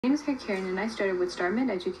My name is Karen and I started with Starmed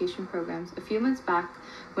Education Programs a few months back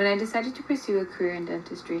when I decided to pursue a career in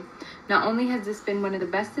dentistry. Not only has this been one of the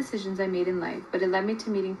best decisions I made in life, but it led me to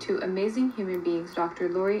meeting two amazing human beings, Dr.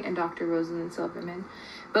 Lorelei and Dr. Rosalind Silverman.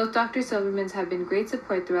 Both Dr. Silvermans have been great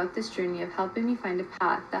support throughout this journey of helping me find a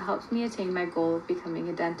path that helps me attain my goal of becoming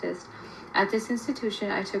a dentist. At this institution,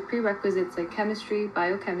 I took prerequisites like chemistry,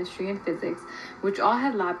 biochemistry, and physics, which all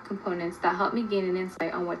had lab components that helped me gain an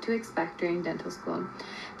insight on what to expect during dental school.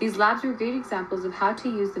 These labs were great examples of how to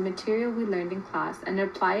use the material we learned in class and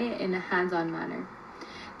apply it in a hands-on manner.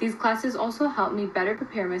 These classes also helped me better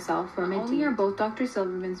prepare myself for my Not only are both Dr.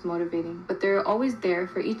 Silvermans motivating, but they're always there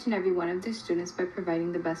for each and every one of their students by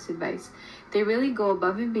providing the best advice. They really go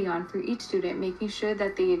above and beyond for each student, making sure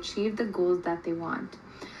that they achieve the goals that they want.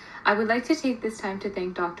 I would like to take this time to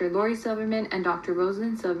thank Dr. Lorelei Silverman and Dr.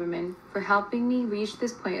 Rosalind Silverman for helping me reach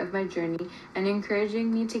this point of my journey and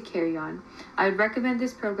encouraging me to carry on. I would recommend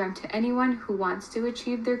this program to anyone who wants to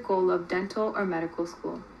achieve their goal of dental or medical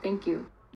school. Thank you.